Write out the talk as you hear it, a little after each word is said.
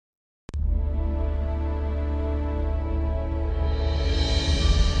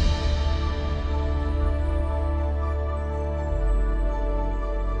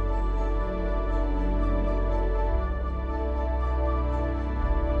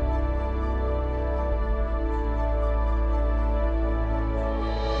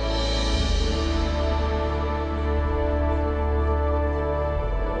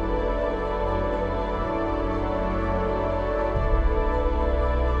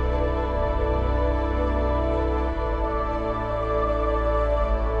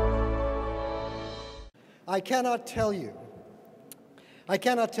I cannot tell you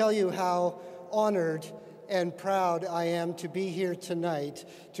how honored and proud I am to be here tonight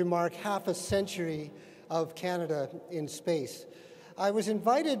to mark half a century of Canada in space. I was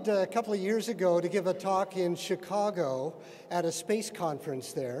invited a couple of years ago to give a talk in Chicago at a space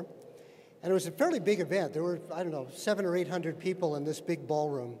conference there. And it was a fairly big event. There were, 700 or 800 people in this big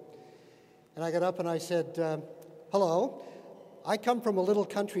ballroom. And I got up and I said, hello, I come from a little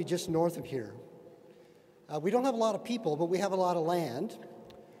country just north of here. We don't have a lot of people, but we have a lot of land.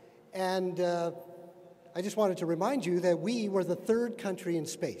 And I just wanted to remind you that we were the third country in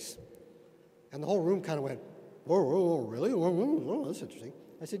space. And the whole room kind of went, whoa, really? Whoa, that's interesting.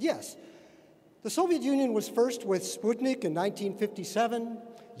 I said, yes. The Soviet Union was first with Sputnik in 1957.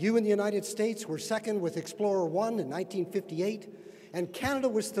 You in the United States were second with Explorer 1 in 1958. And Canada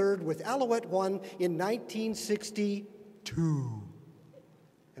was third with Alouette 1 in 1962.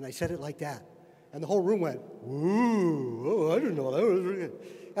 And I said it like that. And the whole room went, ooh, I didn't know that was really good.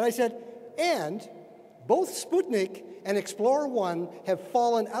 And I said, and both Sputnik and Explorer 1 have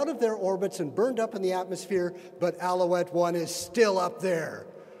fallen out of their orbits and burned up in the atmosphere, but Alouette 1 is still up there.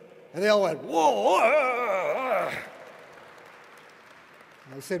 And they all went, whoa.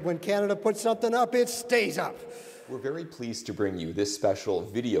 I said, when Canada puts something up, it stays up. We're very pleased to bring you this special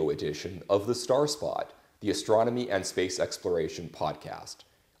video edition of The Star Spot, the Astronomy and Space Exploration podcast.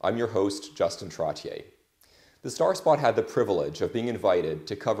 I'm your host, Justin Trottier. The Star Spot had the privilege of being invited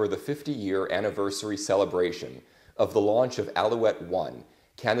to cover the 50-year anniversary celebration of the launch of Alouette 1,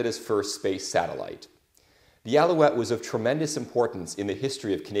 Canada's first space satellite. The Alouette was of tremendous importance in the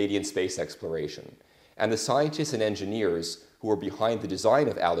history of Canadian space exploration, and the scientists and engineers who were behind the design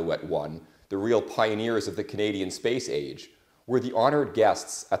of Alouette 1, the real pioneers of the Canadian space age, were the honored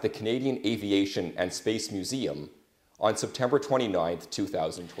guests at the Canadian Aviation and Space Museum on September 29,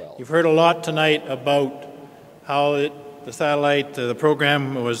 2012. You've heard a lot tonight about how the satellite, the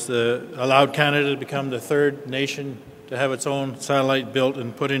program allowed Canada to become the third nation to have its own satellite built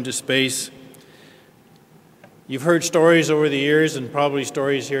and put into space. You've heard stories over the years, and probably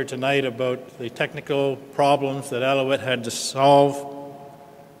stories here tonight, about the technical problems that Alouette had to solve.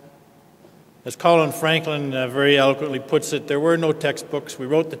 As Colin Franklin very eloquently puts it, there were no textbooks. We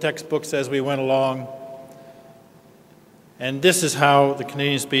wrote the textbooks as we went along. And this is how the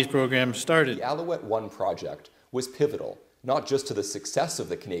Canadian space program started. The Alouette 1 project was pivotal, not just to the success of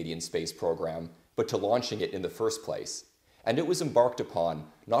the Canadian space program, but to launching it in the first place. And it was embarked upon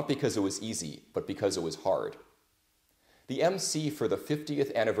not because it was easy, but because it was hard. The MC for the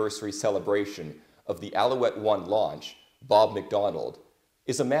 50th anniversary celebration of the Alouette 1 launch, Bob McDonald,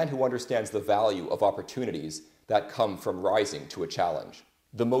 is a man who understands the value of opportunities that come from rising to a challenge.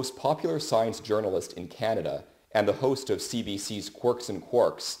 The most popular science journalist in Canada and the host of CBC's Quirks and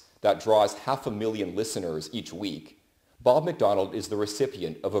Quarks that draws 500,000 listeners each week, Bob McDonald is the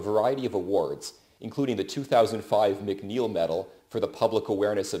recipient of a variety of awards, including the 2005 McNeill Medal for the Public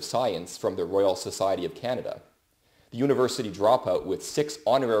Awareness of Science from the Royal Society of Canada. The university dropout with 6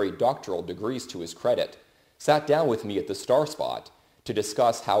 honorary doctoral degrees to his credit sat down with me at the Star Spot to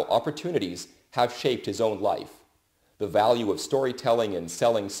discuss how opportunities have shaped his own life, the value of storytelling and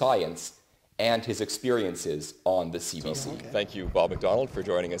selling science, and his experiences on the CBC. Okay. Thank you, Bob McDonald, for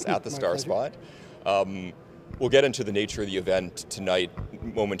joining us at the Star Spot. We'll get into the nature of the event tonight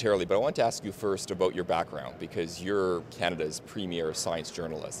momentarily, but I want to ask you first about your background, because you're Canada's premier science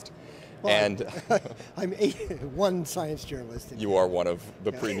journalist. Well, and I'm one science journalist. You are one of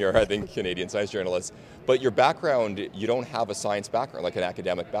the premier, I think, Canadian science journalists. But your background, you don't have a science background, like an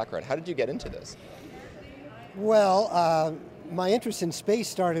academic background. How did you get into this? Well, my interest in space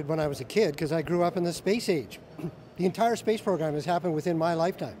started when I was a kid, because I grew up in the space age. The entire space program has happened within my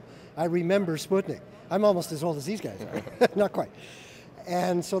lifetime. I remember Sputnik. I'm almost as old as these guys are. Not quite.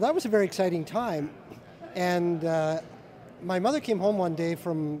 And so that was a very exciting time. And my mother came home one day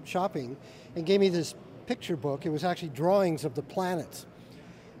from shopping and gave me this picture book. It was actually drawings of the planets.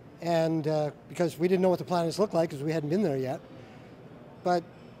 And because we didn't know what the planets looked like, because we hadn't been there yet. But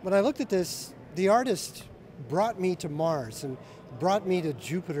when I looked at this, the artist brought me to Mars and brought me to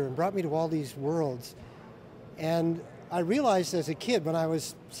Jupiter and brought me to all these worlds. And I realized as a kid, when I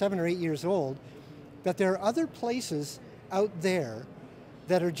was 7 or 8 years old, that there are other places out there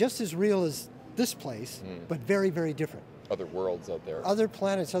that are just as real as this place, but very, very different. Other worlds out there. Other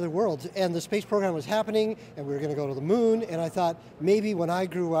planets, other worlds. And the space program was happening, and we were going to go to the moon, and I thought maybe when I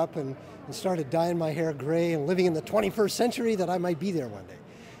grew up and started dyeing my hair gray and living in the 21st century that I might be there one day.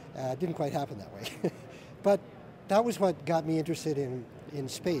 It didn't quite happen that way. But that was what got me interested in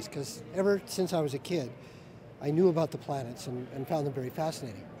space, because ever since I was a kid, I knew about the planets and found them very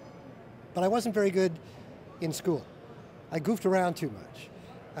fascinating. But I wasn't very good in school. I goofed around too much.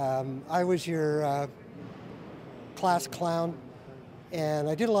 I was your class clown, and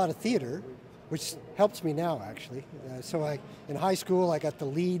I did a lot of theater, which helps me now, actually. In high school, I got the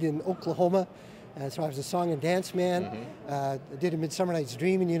lead in Oklahoma, so I was a song and dance man. I did a Midsummer Night's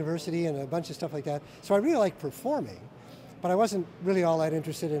Dream in university and a bunch of stuff like that. So I really liked performing, but I wasn't really all that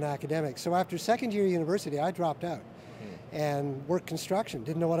interested in academics. So after second year university, I dropped out and worked construction.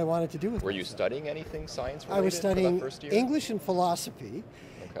 Didn't know what I wanted to do with it. Were you studying anything science related? I was studying for that first year? English and philosophy.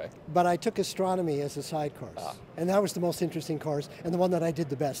 Okay. But I took astronomy as a side course. And that was the most interesting course and the one that I did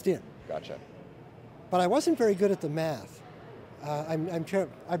the best in. Gotcha. But I wasn't very good at the math. I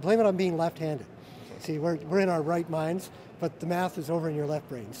blame it on being left-handed. See, we're in our right minds, but the math is over in your left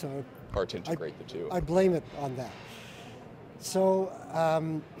brain. So hard to integrate the two. I blame it on that. So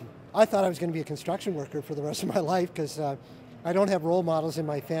I thought I was going to be a construction worker for the rest of my life because I don't have role models in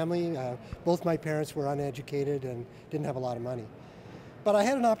my family. Both my parents were uneducated and didn't have a lot of money. But I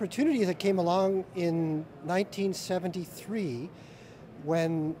had an opportunity that came along in 1973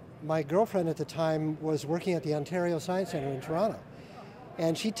 when my girlfriend at the time was working at the Ontario Science Centre in Toronto.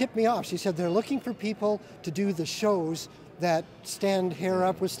 And she tipped me off. She said, they're looking for people to do the shows that stand hair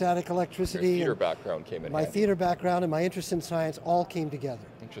up with static electricity. Your theater background came in. My theater background and my interest in science all came together.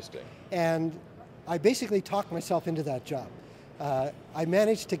 Interesting. And I basically talked myself into that job. I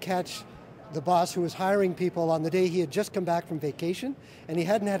managed to catch the boss who was hiring people on the day he had just come back from vacation, and he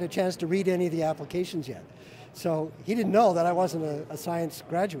hadn't had a chance to read any of the applications yet. So he didn't know that I wasn't a science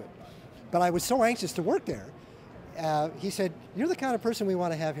graduate. But I was so anxious to work there. He said, you're the kind of person we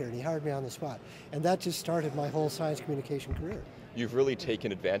want to have here, and he hired me on the spot. And that just started my whole science communication career. You've really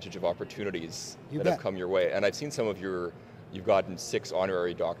taken advantage of opportunities that bet. have come your way. And I've seen some of you've gotten 6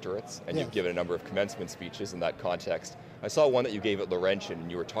 honorary doctorates, and you've given a number of commencement speeches in that context. I saw one that you gave at Laurentian,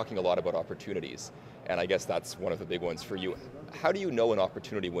 and you were talking a lot about opportunities. And I guess that's one of the big ones for you. How do you know an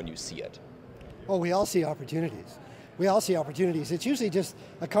opportunity when you see it? Oh, we all see opportunities. We all see opportunities. It's usually just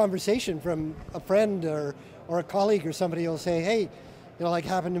a conversation from a friend or a colleague or somebody will say, hey, like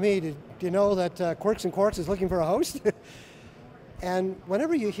happened to me, do you know that Quirks and Quarks is looking for a host? And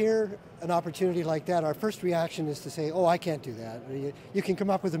whenever you hear an opportunity like that, our first reaction is to say, oh, I can't do that. Or you can come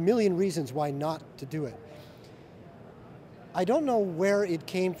up with a million reasons why not to do it. I don't know where it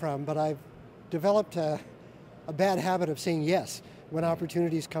came from, but I've developed a bad habit of saying yes when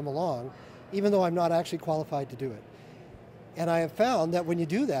opportunities come along, even though I'm not actually qualified to do it. And I have found that when you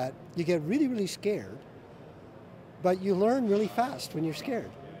do that, you get really, really scared, but you learn really fast when you're scared.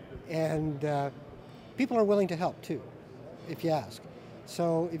 And people are willing to help too, if you ask.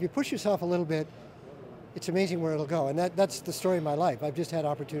 So if you push yourself a little bit, it's amazing where it'll go. And that's the story of my life. I've just had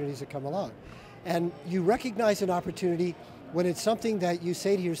opportunities that come along. And you recognize an opportunity when it's something that you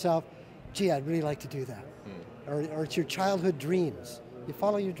say to yourself, gee, I'd really like to do that. Or it's your childhood dreams. You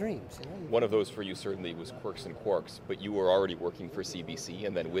follow your dreams. One of those for you certainly was Quirks and Quarks, but you were already working for CBC,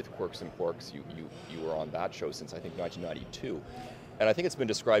 and then with Quirks and Quarks, you were on that show since I think 1992. And I think it's been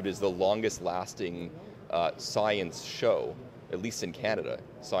described as the longest lasting science show, at least in Canada,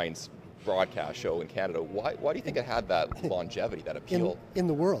 science broadcast show in Canada. Why do you think it had that longevity, that appeal? In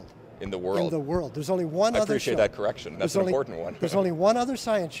the world. In the world? In the world. There's only one other show. I appreciate that correction. That's an important one. There's only one other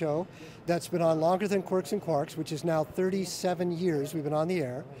science show that's been on longer than Quirks and Quarks, which is now 37 years we've been on the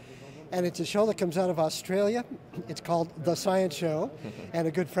air. And it's a show that comes out of Australia. It's called The Science Show. And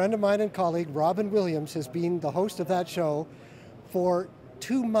a good friend of mine and colleague, Robin Williams, has been the host of that show for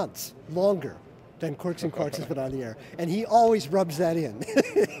 2 months longer than Quirks and Quarks has been on the air. And he always rubs that in,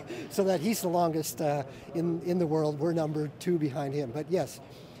 so that he's the longest in the world. We're number 2 behind him. But yes,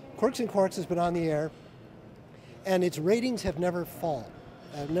 Quirks and Quarks has been on the air, and its ratings have never fallen.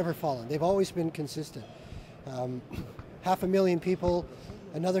 They've always been consistent. 500,000 people,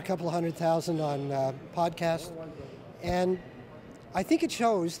 another couple of 100,000 on podcasts. And I think it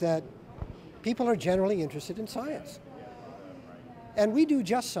shows that people are generally interested in science. And we do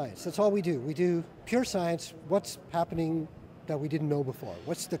just science. That's all we do. We do pure science. What's happening that we didn't know before?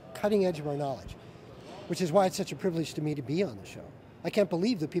 What's the cutting edge of our knowledge? Which is why it's such a privilege to me to be on the show. I can't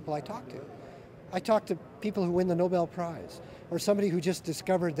believe the people I talk to. I talk to people who win the Nobel Prize, or somebody who just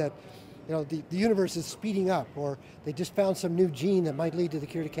discovered that the universe is speeding up, or they just found some new gene that might lead to the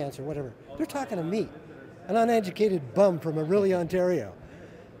cure to cancer, whatever. They're talking to me, an uneducated bum from Orillia, Ontario.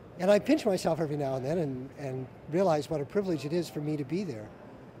 And I pinch myself every now and then and realize what a privilege it is for me to be there.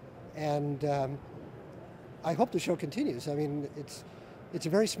 And I hope the show continues. I mean, it's a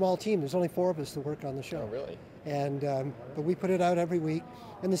very small team. There's only 4 of us that work on the show. Oh, really? And but we put it out every week.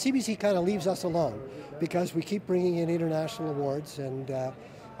 And the CBC kind of leaves us alone because we keep bringing in international awards, and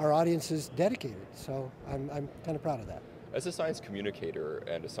our audience is dedicated. So I'm kind of proud of that. As a science communicator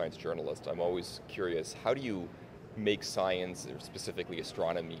and a science journalist, I'm always curious, how do you make science, or specifically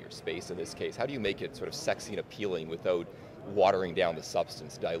astronomy or space in this case, how do you make it sort of sexy and appealing without watering down the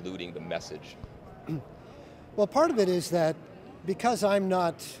substance, diluting the message? Well, part of it is that because I'm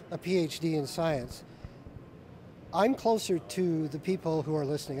not a PhD in science, I'm closer to the people who are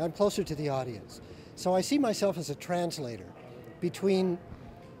listening. I'm closer to the audience. So I see myself as a translator between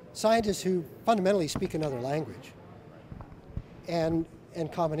scientists who fundamentally speak another language and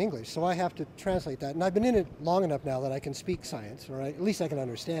common English. So I have to translate that. And I've been in it long enough now that I can speak science, or at least I can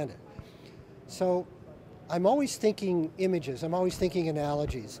understand it. So I'm always thinking images. I'm always thinking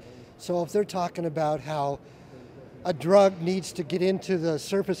analogies. So if they're talking about how a drug needs to get into the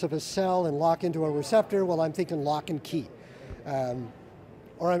surface of a cell and lock into a receptor, well, I'm thinking lock and key.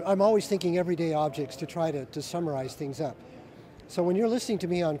 Or I'm always thinking everyday objects to try to summarize things up. So when you're listening to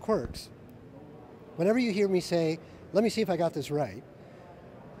me on Quirks, whenever you hear me say, let me see if I got this right,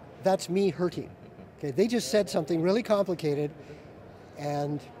 that's me hurting. Okay, they just said something really complicated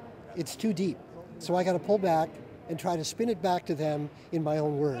and it's too deep. So I got to pull back and try to spin it back to them in my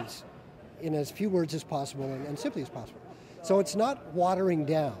own words, in as few words as possible and simply as possible. So it's not watering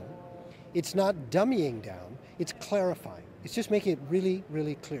down, it's not dummying down, it's clarifying. It's just making it really,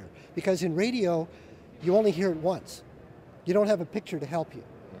 really clear. Because in radio, you only hear it once. You don't have a picture to help you.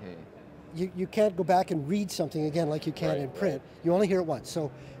 You can't go back and read something again like you can in print. You only hear it once.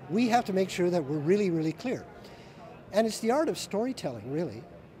 So we have to make sure that we're really, really clear. And it's the art of storytelling, really,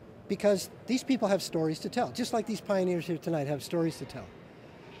 because these people have stories to tell, just like these pioneers here tonight have stories to tell.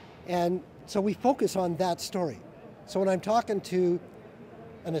 And so we focus on that story. So when I'm talking to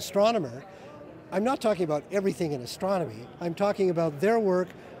an astronomer, I'm not talking about everything in astronomy. I'm talking about their work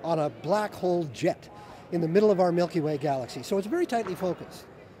on a black hole jet in the middle of our Milky Way galaxy. So it's very tightly focused.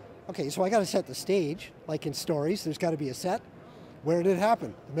 Okay, so I got to set the stage, like in stories, there's got to be a set. Where did it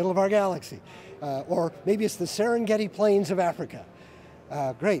happen? The middle of our galaxy. Or maybe it's the Serengeti Plains of Africa.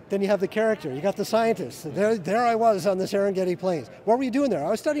 Great, then you have the character, you got the scientist. There I was on the Serengeti Plains. What were you doing there? I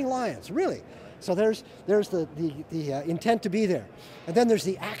was studying lions, really. So there's the intent to be there. And then there's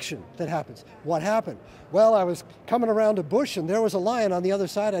the action that happens. What happened? Well, I was coming around a bush and there was a lion on the other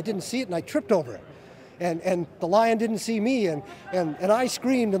side. I didn't see it and I tripped over it. And the lion didn't see me and I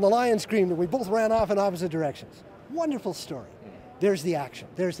screamed and the lion screamed and we both ran off in opposite directions. Wonderful story. There's the action,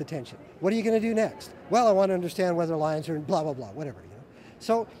 there's the tension. What are you going to do next? Well, I want to understand whether lions are in blah, blah, blah, whatever. You know?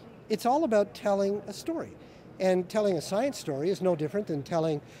 So it's all about telling a story. And telling a science story is no different than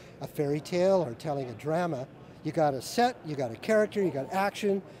telling a fairy tale or telling a drama. You got a set, you got a character, you got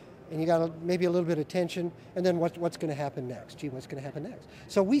action, and you got maybe a little bit of tension, and then what's going to happen next? Gee, what's going to happen next?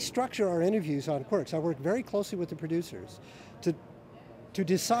 So we structure our interviews on Quirks. I work very closely with the producers to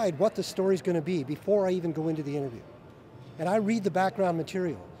decide what the story's going to be before I even go into the interview. And I read the background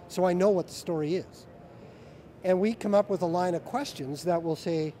material, so I know what the story is. And we come up with a line of questions that will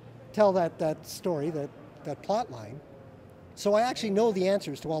say, tell that story, that plot line. So I actually know the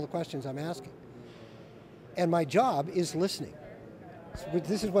answers to all the questions I'm asking. And my job is listening. So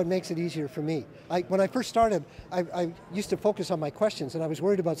this is what makes it easier for me. When I first started, I used to focus on my questions and I was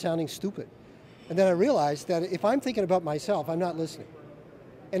worried about sounding stupid. And then I realized that if I'm thinking about myself, I'm not listening.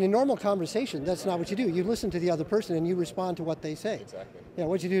 And in normal conversation, that's not what you do. You listen to the other person and you respond to what they say. Exactly. Yeah,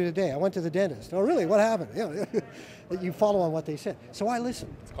 what'd you do today? I went to the dentist. Oh, really? What happened? You know, you follow on what they said. So I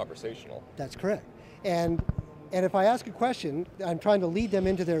listen. It's conversational. That's correct. And if I ask a question, I'm trying to lead them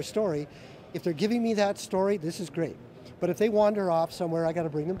into their story. If they're giving me that story, this is great. But if they wander off somewhere, I got to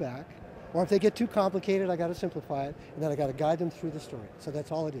bring them back. Or if they get too complicated, I got to simplify it, and then I got to guide them through the story. So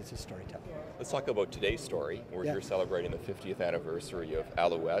that's all it is storytelling. Let's talk about today's story. We're here celebrating the 50th anniversary of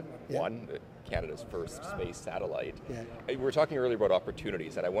Alouette, Canada's first space satellite. We were talking earlier about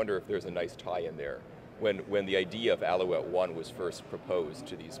opportunities, and I wonder if there's a nice tie in there. When the idea of Alouette 1 was first proposed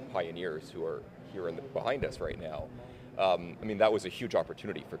to these pioneers who are here behind us right now, I mean, that was a huge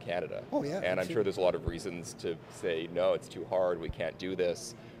opportunity for Canada. Oh, yeah. And I'm sure there's a lot of reasons to say, no, it's too hard, we can't do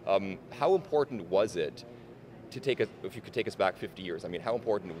this. How important was it to take us, if you could take us back 50 years, I mean, how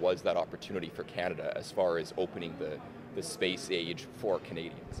important was that opportunity for Canada as far as opening the space age for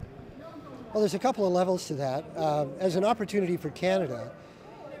Canadians? Well, there's a couple of levels to that. As an opportunity for Canada,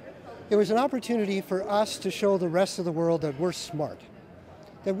 it was an opportunity for us to show the rest of the world that we're smart,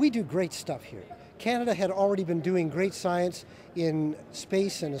 that we do great stuff here. Canada had already been doing great science in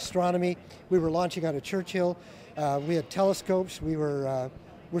space and astronomy. We were launching out of Churchill. We had telescopes. We're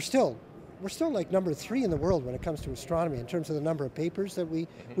still like number 3 in the world when it comes to astronomy in terms of the number of papers that we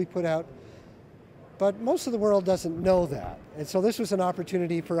put out. But most of the world doesn't know that. And so this was an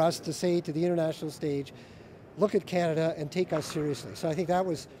opportunity for us to say to the international stage, look at Canada and take us seriously. So I think that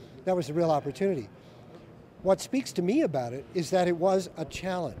was a real opportunity. What speaks to me about it is that it was a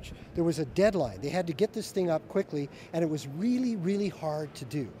challenge. There was a deadline. They had to get this thing up quickly, and it was really, really hard to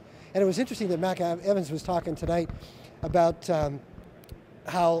do. And it was interesting that Mac Evans was talking tonight about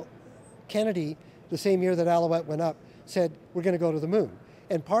how Kennedy, the same year that Alouette went up, said, we're going to go to the moon.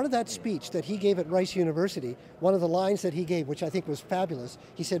 And part of that speech that he gave at Rice University, one of the lines that he gave, which I think was fabulous,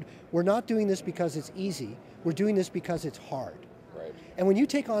 he said, we're not doing this because it's easy, we're doing this because it's hard. Right. And when you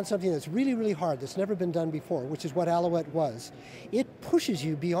take on something that's really, really hard, that's never been done before, which is what Alouette was, it pushes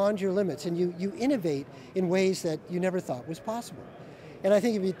you beyond your limits, and you innovate in ways that you never thought was possible. And I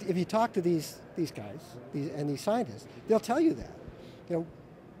think if you talk to these guys and these scientists, they'll tell you that. You know,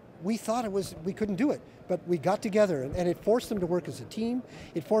 we thought we couldn't do it, but we got together, and it forced them to work as a team.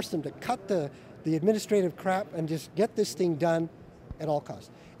 It forced them to cut the administrative crap and just get this thing done at all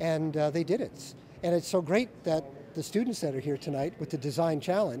costs. And they did it. And it's so great that the students that are here tonight with the design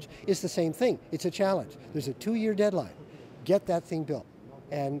challenge is the same thing. It's a challenge. There's a 2-year deadline. Get that thing built.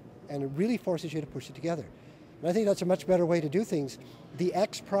 And it really forces you to push it together. And I think that's a much better way to do things. The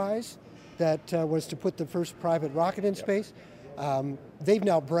X Prize, that was to put the first private rocket in space, they've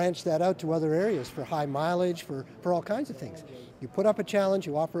now branched that out to other areas for high mileage, for all kinds of things. You put up a challenge,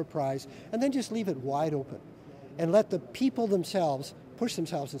 you offer a prize, and then just leave it wide open. And let the people themselves push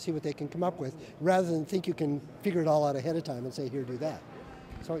themselves and see what they can come up with, rather than think you can figure it all out ahead of time and say, here, do that.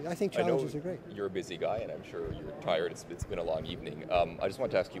 So I think challenges are great. You're a busy guy, and I'm sure you're tired. It's been a long evening. I just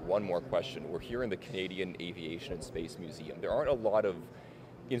want to ask you one more question. We're here in the Canadian Aviation and Space Museum. There aren't a lot of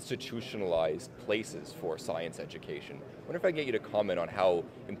institutionalized places for science education. I wonder if I get you to comment on how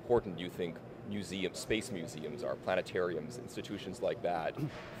important you think space museums are, planetariums, institutions like that,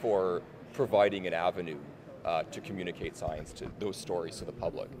 for providing an avenue to communicate science, to those stories to the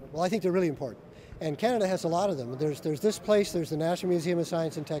public. Well, I think they're really important. And Canada has a lot of them. There's this place, there's the National Museum of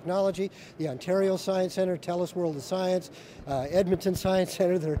Science and Technology, the Ontario Science Centre, TELUS World of Science, Edmonton Science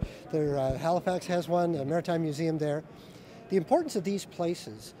Centre, Halifax has one, the Maritime Museum there. The importance of these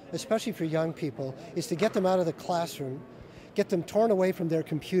places, especially for young people, is to get them out of the classroom, get them torn away from their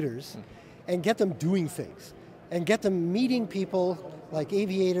computers, and get them doing things, and get them meeting people like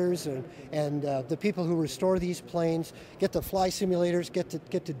aviators and the people who restore these planes, get to fly simulators, get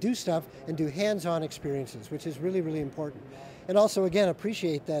to do stuff and do hands-on experiences, which is really, really important. And also, again,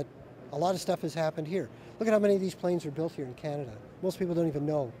 appreciate that a lot of stuff has happened here. Look at how many of these planes are built here in Canada. Most people don't even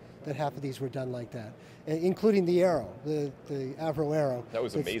know that half of these were done like that, including the Arrow, the Avro Arrow. That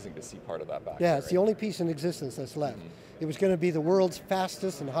was amazing to see part of that back there. Yeah, there, it's the only piece in existence that's left. It was going to be the world's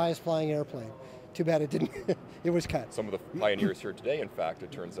fastest and highest flying airplane. Too bad it didn't. It was cut. Some of the pioneers here today, in fact,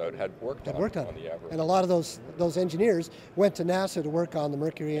 it turns out, had worked on the Avro. And a lot of those engineers went to NASA to work on the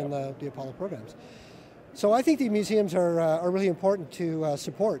Mercury and the Apollo programs. So I think the museums are really important to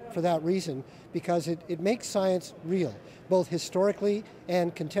support for that reason, because it makes science real, both historically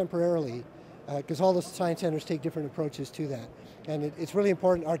and contemporarily, because all the science centers take different approaches to that. And it's really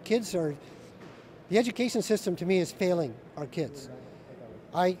important. Our kids the education system to me is failing our kids.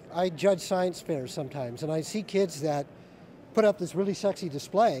 I judge science fairs sometimes, and I see kids that put up this really sexy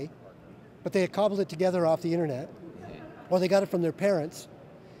display, but they cobbled it together off the internet, or they got it from their parents,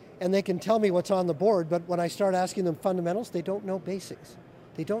 and they can tell me what's on the board, but when I start asking them fundamentals, they don't know basics.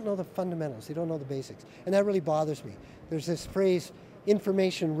 They don't know the fundamentals, they don't know the basics, and that really bothers me. There's this phrase,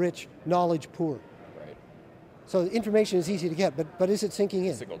 information rich, knowledge poor. Right. So information is easy to get, but is it sinking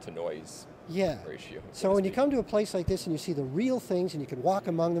in? Signal to noise. Ratio. So when you come to a place like this and you see the real things and you can walk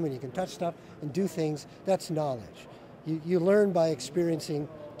among them and you can touch stuff and do things, that's knowledge. You learn by experiencing,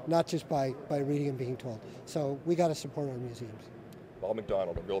 not just by reading and being told. So we got to support our museums. Bob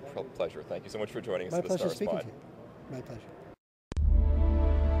McDonald, a real pleasure. Thank you so much for joining us My at the pleasure Star speaking Spot. to you. My pleasure.